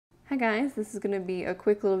Hi guys, this is going to be a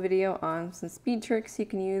quick little video on some speed tricks you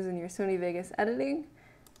can use in your Sony Vegas editing.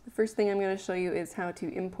 The first thing I'm going to show you is how to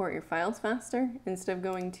import your files faster. Instead of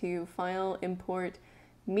going to File, Import,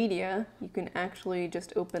 Media, you can actually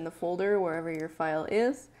just open the folder wherever your file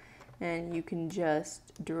is, and you can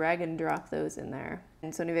just drag and drop those in there.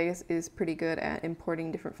 And Sony Vegas is pretty good at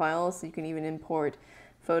importing different files. You can even import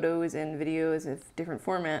photos and videos of different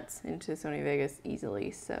formats into Sony Vegas easily,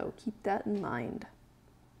 so keep that in mind.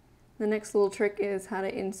 The next little trick is how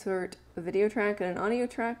to insert a video track and an audio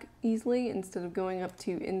track easily. Instead of going up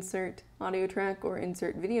to Insert Audio Track or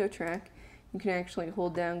Insert Video Track, you can actually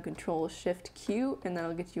hold down Control-Shift-Q and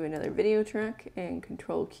that'll get you another video track, and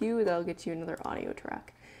Control-Q, that'll get you another audio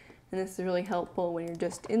track. And this is really helpful when you're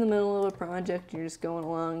just in the middle of a project, you're just going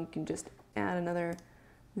along, you can just add another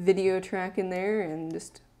video track in there and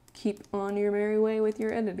just keep on your merry way with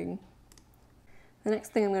your editing. The next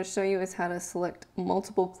thing I'm going to show you is how to select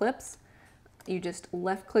multiple clips. You just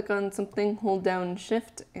left click on something, hold down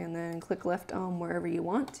Shift, and then click left on wherever you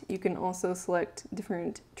want. You can also select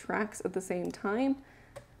different tracks at the same time.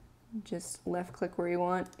 Just left click where you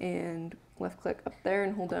want and left click up there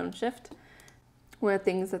and hold down Shift. One of the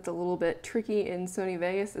things that's a little bit tricky in Sony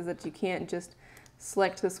Vegas is that you can't just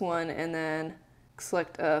select this one and then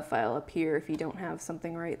select a file up here if you don't have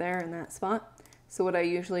something right there in that spot. So what I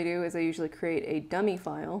usually do is I usually create a dummy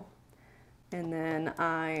file and then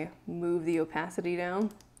I move the opacity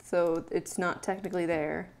down so it's not technically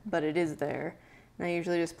there, but it is there. And I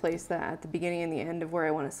usually just place that at the beginning and the end of where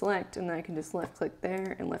I want to select, and then I can just left click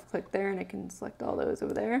there and left click there, and I can select all those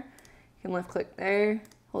over there. You can left click there,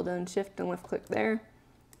 hold down Shift and left click there.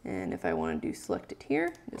 And if I want to do select it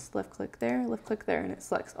here, just left click there, and it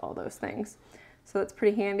selects all those things. So that's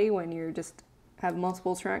pretty handy when you're just have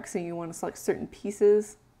multiple tracks and you want to select certain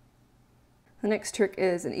pieces. The next trick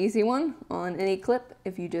is an easy one. On any clip,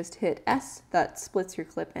 if you just hit S, that splits your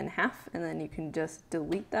clip in half, and then you can just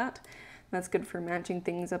delete that. That's good for matching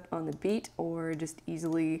things up on the beat or just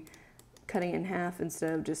easily cutting in half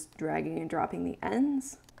instead of just dragging and dropping the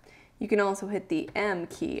ends. You can also hit the M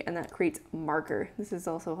key and that creates a marker. This is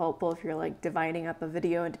also helpful if you're like dividing up a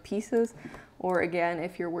video into pieces, or again,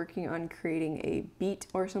 if you're working on creating a beat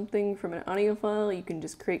or something from an audio file, you can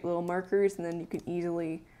just create little markers and then you can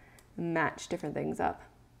easily match different things up.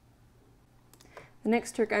 The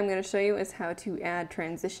next trick I'm going to show you is how to add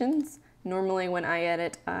transitions. Normally when I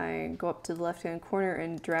edit, I go up to the left-hand corner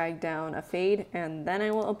and drag down a fade, and then I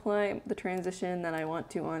will apply the transition that I want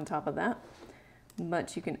to on top of that.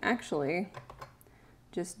 But you can actually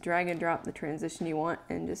just drag and drop the transition you want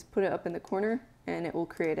and just put it up in the corner and it will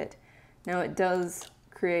create it. Now it does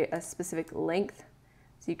create a specific length,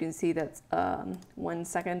 so you can see that's 1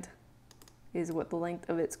 second is what the length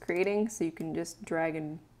of it's creating, so you can just drag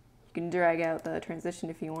out the transition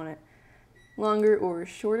if you want it longer or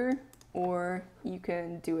shorter, or you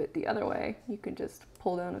can do it the other way. You can just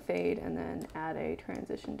pull down a fade and then add a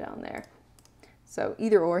transition down there. So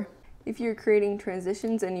either or. If you're creating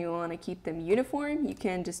transitions and you want to keep them uniform, you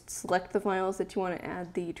can just select the files that you want to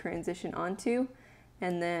add the transition onto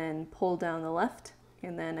and then pull down the left,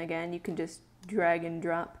 and then again you can just drag and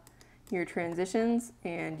drop your transitions,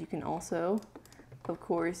 and you can also of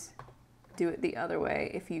course do it the other way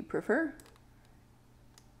if you prefer,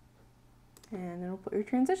 and it'll put your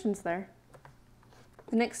transitions there.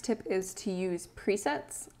 The next tip is to use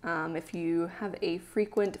presets. If you have a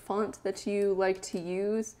frequent font that you like to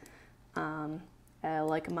use,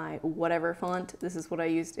 like my whatever font, this is what I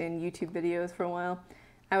used in YouTube videos for a while,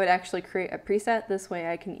 I would actually create a preset. This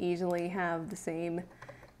way I can easily have the same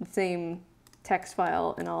text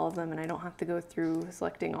file in all of them and I don't have to go through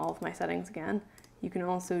selecting all of my settings again. You can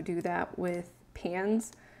also do that with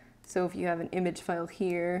pans. So if you have an image file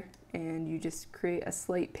here and you just create a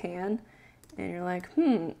slight pan and you're like,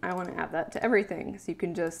 I want to add that to everything. So you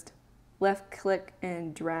can just left click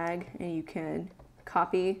and drag and you can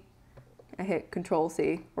copy. I hit Control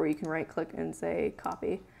C, or you can right click and say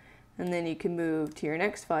copy, and then you can move to your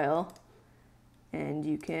next file and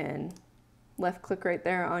you can left click right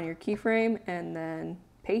there on your keyframe and then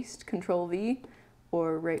paste, Control V,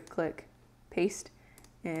 or right click paste,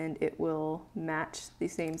 and it will match the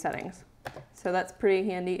same settings. So that's pretty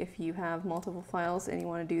handy if you have multiple files and you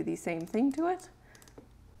want to do the same thing to it.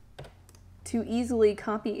 To easily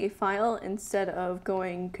copy a file, instead of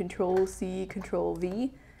going Control C, Control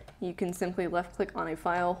V, you can simply left click on a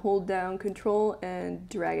file, hold down Control and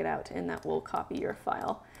drag it out, and that will copy your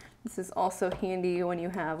file. This is also handy when you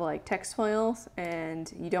have like text files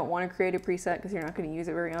and you don't want to create a preset because you're not going to use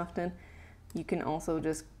it very often. You can also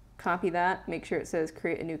just copy that, make sure it says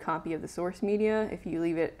create a new copy of the source media. If you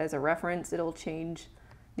leave it as a reference, it'll change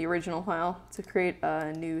the original file to create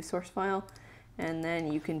a new source file, and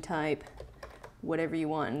then you can type whatever you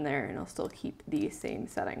want in there and it'll still keep the same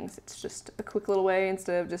settings. It's just a quick little way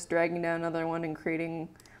instead of just dragging down another one and creating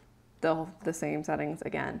the same settings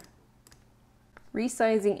again.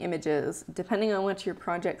 Resizing images. Depending on what your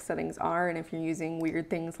project settings are and if you're using weird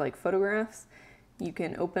things like photographs, you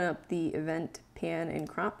can open up the event pan and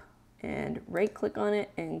crop and right click on it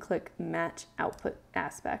and click match output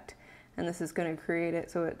aspect. And this is going to create it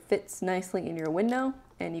so it fits nicely in your window,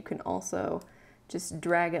 and you can also just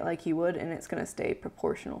drag it like you would and it's going to stay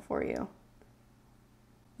proportional for you.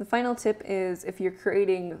 The final tip is if you're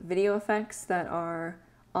creating video effects that are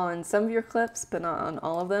on some of your clips but not on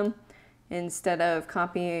all of them, instead of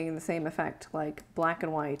copying the same effect like black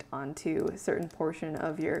and white onto a certain portion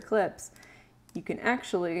of your clips, you can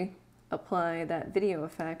actually apply that video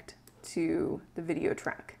effect to the video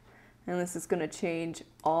track. And this is going to change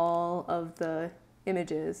all of the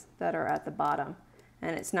images that are at the bottom,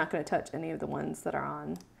 and it's not going to touch any of the ones that are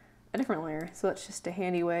on a different layer. So that's just a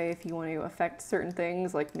handy way if you want to affect certain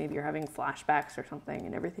things, like maybe you're having flashbacks or something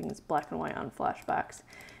and everything's black and white on flashbacks.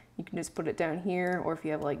 You can just put it down here, or if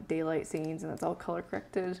you have like daylight scenes and it's all color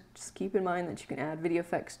corrected, just keep in mind that you can add video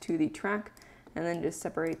effects to the track and then just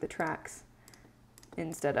separate the tracks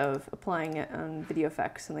instead of applying it on video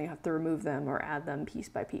effects and then you have to remove them or add them piece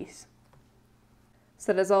by piece.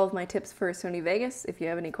 So that is all of my tips for Sony Vegas. If you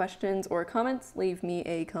have any questions or comments, leave me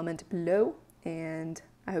a comment below, and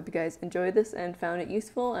I hope you guys enjoyed this and found it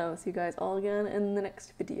useful. I will see you guys all again in the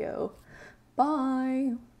next video.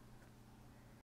 Bye!